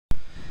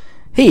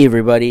Hey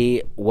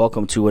everybody,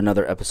 welcome to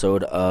another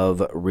episode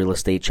of Real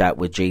Estate Chat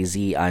with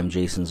Jay-Z. I'm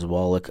Jason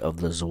Zawalik of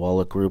the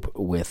Zawalik Group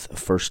with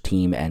First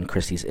Team and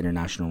Christie's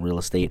International Real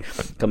Estate,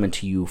 coming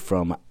to you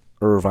from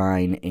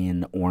Irvine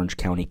in Orange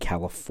County,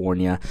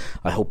 California.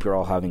 I hope you're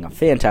all having a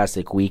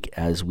fantastic week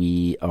as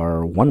we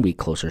are 1 week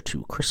closer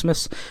to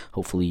Christmas.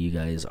 Hopefully you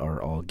guys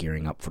are all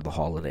gearing up for the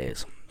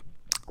holidays.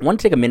 I want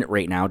to take a minute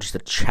right now just to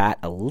chat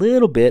a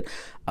little bit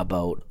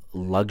about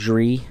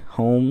luxury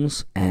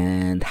homes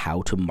and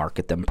how to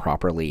market them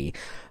properly.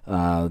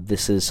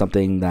 This is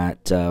something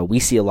that we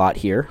see a lot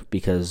here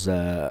because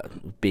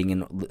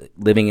living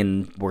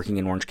and working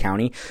in Orange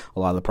County, a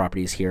lot of the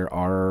properties here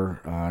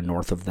are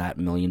north of that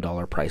 $1 million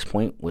price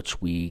point,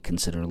 which we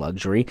consider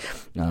luxury,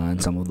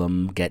 and some of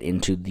them get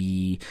into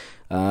the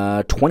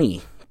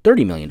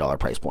 $30 million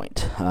price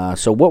point.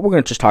 So what we're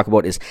going to just talk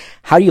about is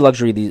how do you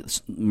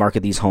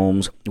market these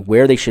homes,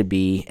 where they should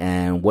be,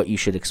 and what you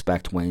should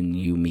expect when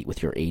you meet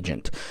with your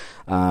agent.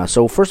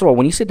 So first of all,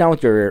 when you sit down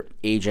with your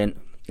agent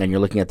and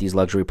you're looking at these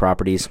luxury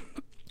properties,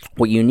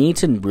 what you need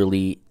to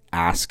really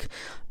ask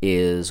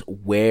is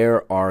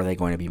where are they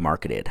going to be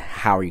marketed?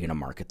 How are you going to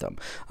market them?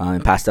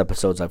 In past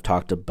episodes, I've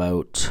talked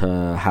about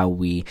how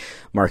we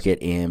market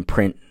in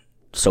print,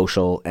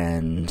 social,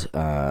 and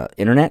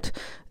internet.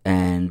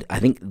 And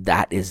I think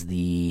that is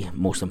the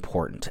most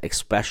important,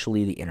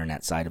 especially the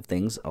internet side of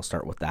things. I'll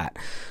start with that.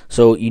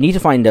 So you need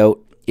to find out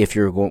if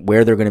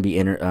where they're going to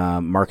be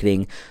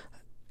marketing,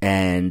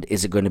 and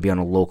is it going to be on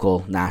a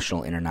local,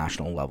 national,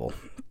 international level.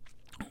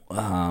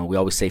 We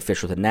always say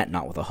fish with a net,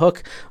 not with a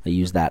hook. I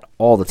use that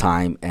all the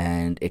time,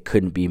 and it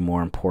couldn't be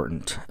more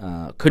important.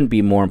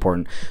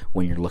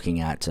 When you're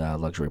looking at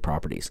luxury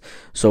properties.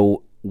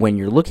 So when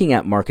you're looking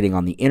at marketing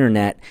on the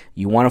internet,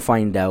 you want to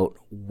find out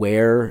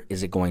where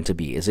is it going to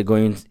be. Is that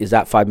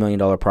 $5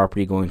 million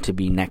property going to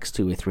be next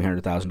to a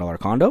 $300,000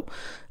 condo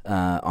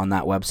on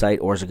that website,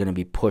 or is it going to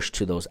be pushed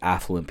to those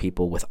affluent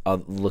people with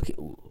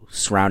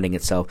surrounding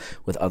itself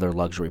with other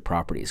luxury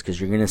properties? Because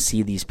you're going to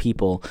see these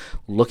people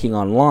looking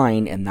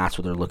online, and that's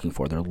what they're looking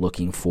for. They're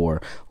looking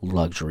for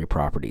luxury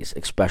properties,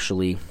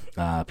 especially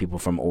people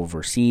from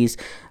overseas.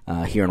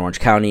 Here in Orange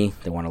County,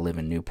 they want to live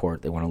in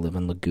Newport, they want to live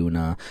in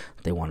Laguna,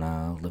 they want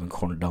to live in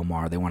Corona Del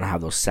Mar, they want to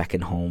have those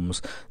second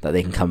homes that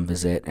they can come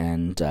visit,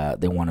 and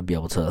they want to be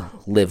able to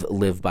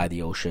live by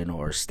the ocean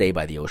or stay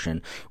by the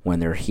ocean when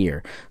they're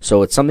here.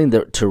 So it's something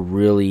to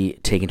really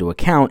take into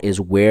account is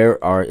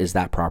is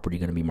that property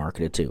going to be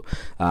marketed to.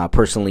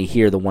 Personally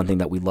here, the one thing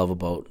that we love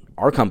about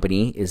our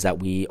company is that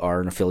we are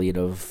an affiliate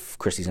of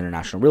Christie's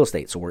International Real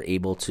Estate, so we're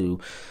able to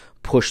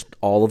push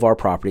all of our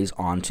properties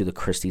onto the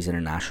Christie's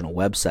International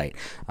website.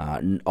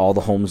 All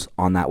the homes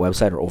on that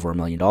website are over $1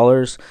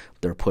 million.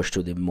 They're pushed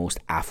to the most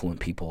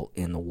affluent people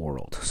in the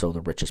world, so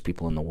the richest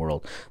people in the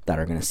world that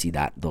are going to see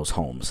those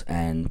homes,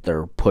 and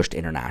they're pushed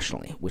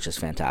internationally, which is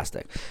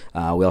fantastic.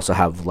 We also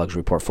have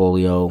Luxury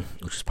Portfolio,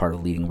 which is part of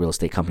the leading real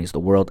estate companies of the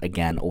world,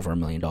 again, over $1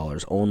 million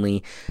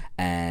only,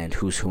 and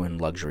who's who in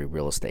luxury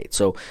real estate.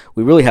 So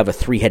we really have a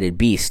three-headed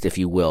beast, if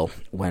you will,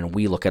 when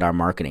we look at our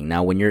marketing.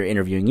 Now, when you're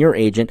interviewing your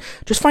agent,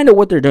 just find out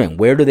what they're doing.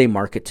 Where do they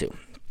market to?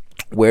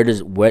 What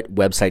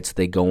websites do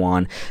they go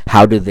on?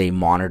 How do they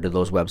monitor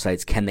those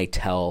websites? Can they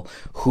tell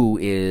who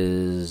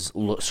is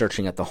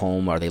searching at the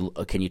home?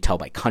 Can you tell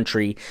by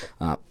country?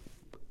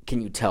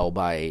 Can you tell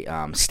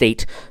by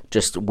state?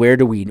 Just where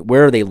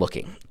are they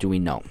looking? Do we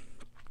know?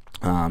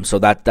 So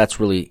that's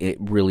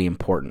really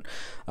important.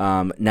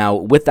 Now,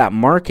 with that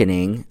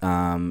marketing,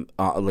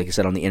 like I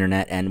said, on the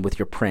internet and with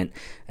your print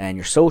and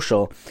your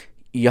social,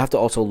 you have to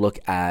also look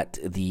at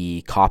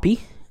the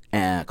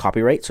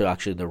copyright, so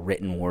actually the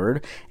written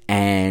word,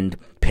 and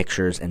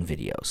pictures and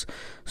videos.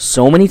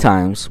 So many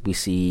times we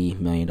see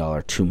 $1 million,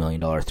 $2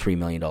 million, $3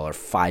 million,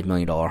 $5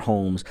 million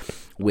homes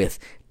with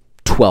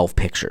 12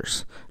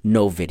 pictures,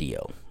 no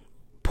video,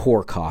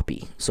 poor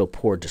copy, so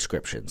poor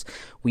descriptions.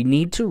 We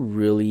need to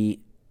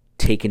really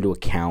take into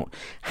account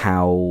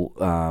how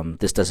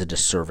this does a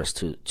disservice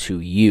to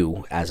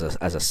you as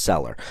a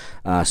seller.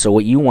 So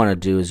what you want to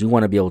do is you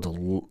want to be able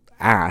to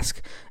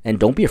ask, and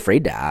don't be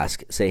afraid to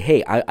ask. Say,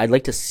 hey, I'd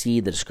like to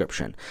see the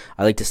description.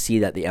 I'd like to see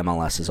that the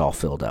MLS is all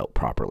filled out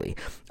properly.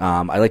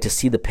 I'd like to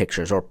see the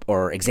pictures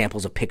or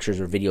examples of pictures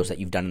or videos that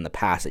you've done in the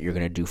past that you're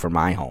going to do for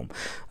my home.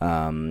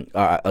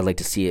 I'd like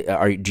to see,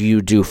 do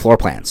you do floor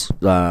plans?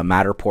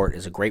 Matterport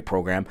is a great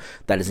program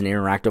that is an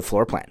interactive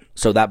floor plan.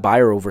 So that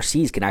buyer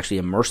overseas can actually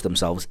immerse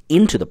themselves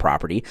into the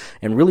property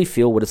and really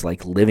feel what it's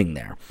like living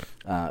there.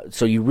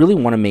 So you really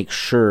want to make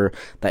sure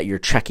that you're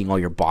checking all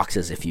your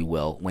boxes, if you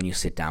will, when you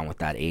sit down with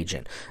that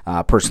agent.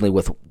 Personally,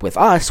 with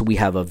us, we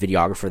have a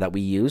videographer that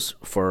we use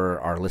for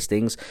our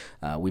listings.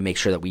 We make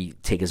sure that we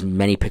take as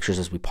many pictures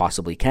as we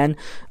possibly can.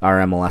 Our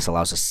MLS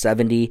allows us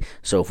 70,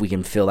 so if we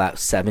can fill that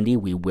 70,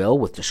 we will,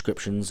 with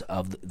descriptions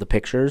of the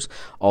pictures.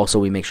 Also,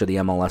 we make sure the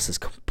MLS is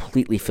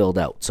completely filled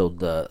out, so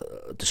the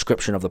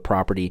description of the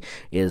property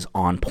is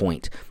on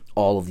point.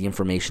 All of the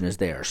information is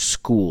there.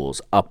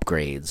 Schools,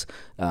 upgrades.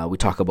 We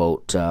talk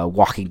about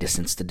walking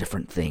distance to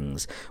different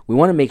things. We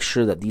want to make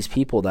sure that these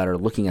people that are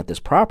looking at this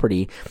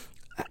property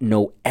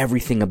know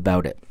everything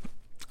about it.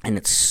 And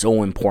it's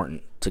so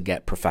important to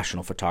get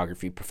professional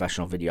photography,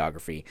 professional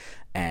videography,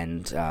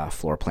 and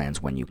floor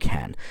plans when you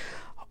can.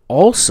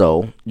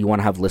 Also, you want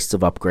to have lists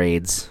of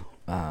upgrades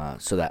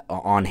so that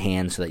on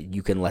hand, so that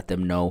you can let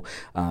them know.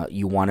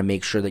 You want to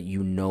make sure that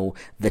you know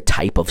the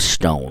type of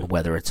stone,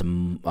 whether it's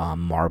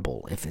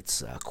marble, if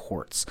it's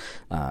quartz.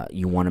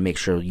 You want to make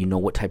sure you know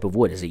what type of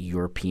wood. Is it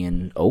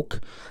European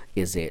oak?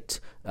 Is it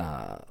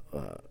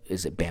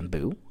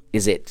bamboo?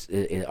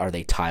 Are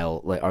they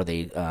tile? Are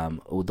they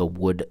the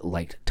wood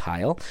like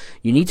tile?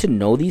 You need to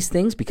know these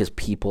things because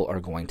people are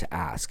going to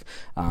ask.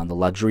 The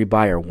luxury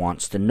buyer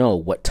wants to know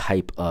what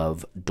type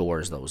of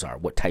doors those are,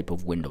 what type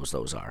of windows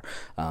those are.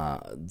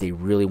 They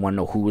really want to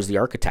know who was the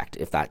architect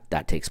if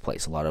that takes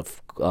place. A lot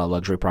of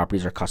luxury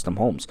properties are custom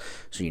homes,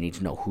 so you need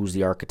to know who's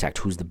the architect,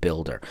 who's the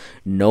builder.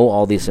 Know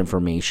all this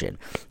information,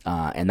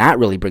 and that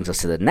really brings us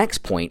to the next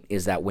point: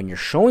 is that when you're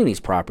showing these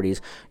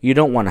properties, you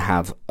don't want to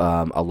have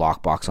a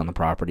lockbox on the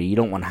property. You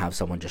don't want to have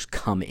someone just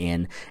come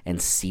in and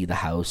see the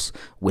house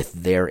with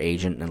their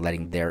agent and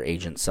letting their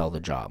agent sell the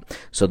job.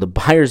 So the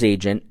buyer's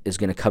agent is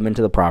going to come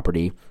into the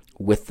property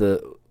with their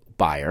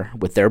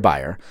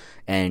buyer,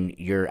 and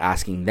you're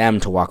asking them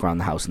to walk around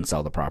the house and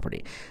sell the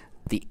property.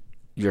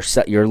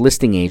 Your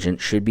listing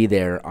agent should be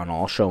there on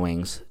all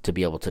showings to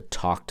be able to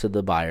talk to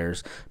the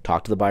buyer's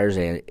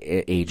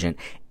agent,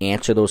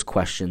 answer those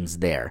questions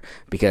there.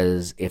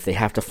 Because if they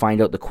have to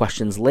find out the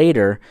questions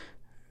later,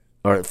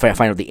 or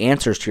find out the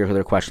answers to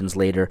their questions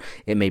later,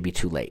 it may be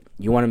too late.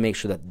 You want to make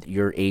sure that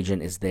your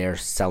agent is there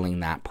selling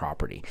that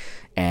property,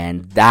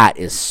 and that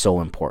is so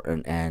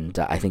important. And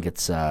I think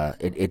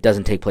it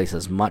doesn't take place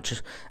as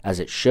much as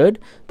it should,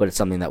 but it's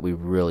something that we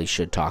really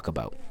should talk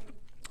about.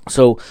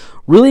 So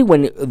really,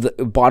 when the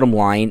bottom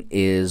line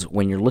is,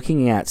 when you're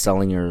looking at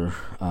selling your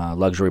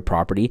luxury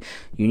property,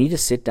 you need to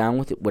sit down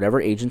with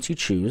whatever agents you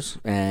choose,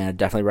 and I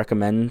definitely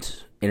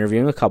recommend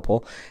interviewing a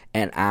couple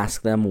and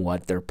ask them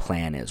what their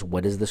plan is.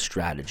 What is the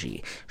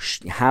strategy?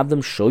 Have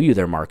them show you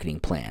their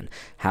marketing plan.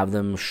 Have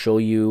them show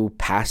you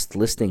past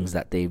listings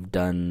that they've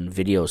done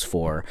videos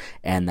for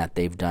and that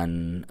they've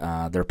done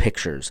their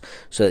pictures,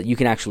 so that you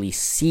can actually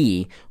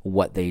see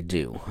what they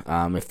do.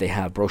 If they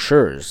have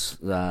brochures,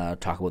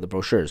 talk about the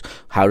brochures.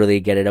 How do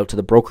they get it out to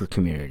the broker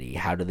community?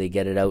 How do they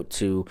get it out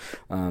to,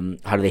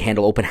 how do they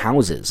handle open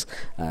houses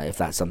if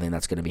that's something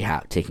that's going to be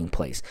taking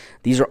place?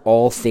 These are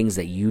all things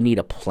that you need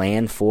a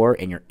plan for,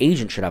 and your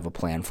agent should have a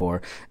plan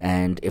for.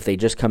 And if they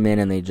just come in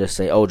and they just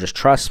say, "Oh, just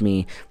trust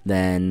me,"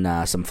 then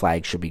some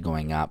flags should be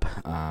going up,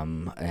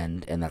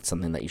 and that's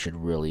something that you should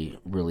really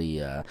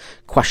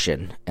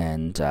question.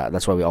 And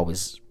that's why we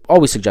always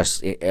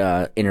suggest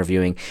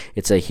interviewing.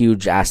 It's a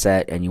huge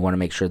asset, and you want to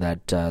make sure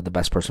that the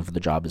best person for the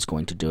job is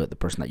going to do it, the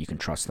person that you can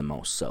trust the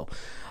most. So,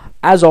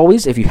 as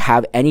always, if you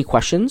have any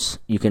questions,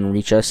 you can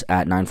reach us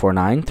at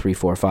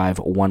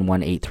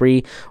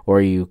 949-345-1183, or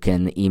you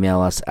can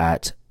email us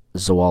at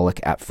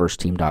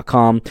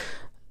zawalik@firstteam.com.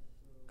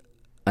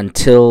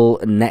 Until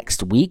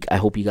next week, I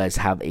hope you guys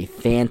have a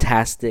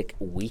fantastic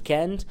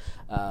weekend.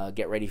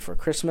 Get ready for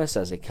Christmas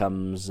as it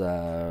comes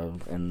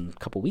in a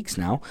couple weeks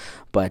now.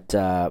 But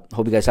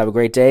hope you guys have a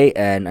great day.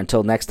 And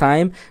until next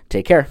time,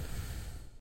 take care.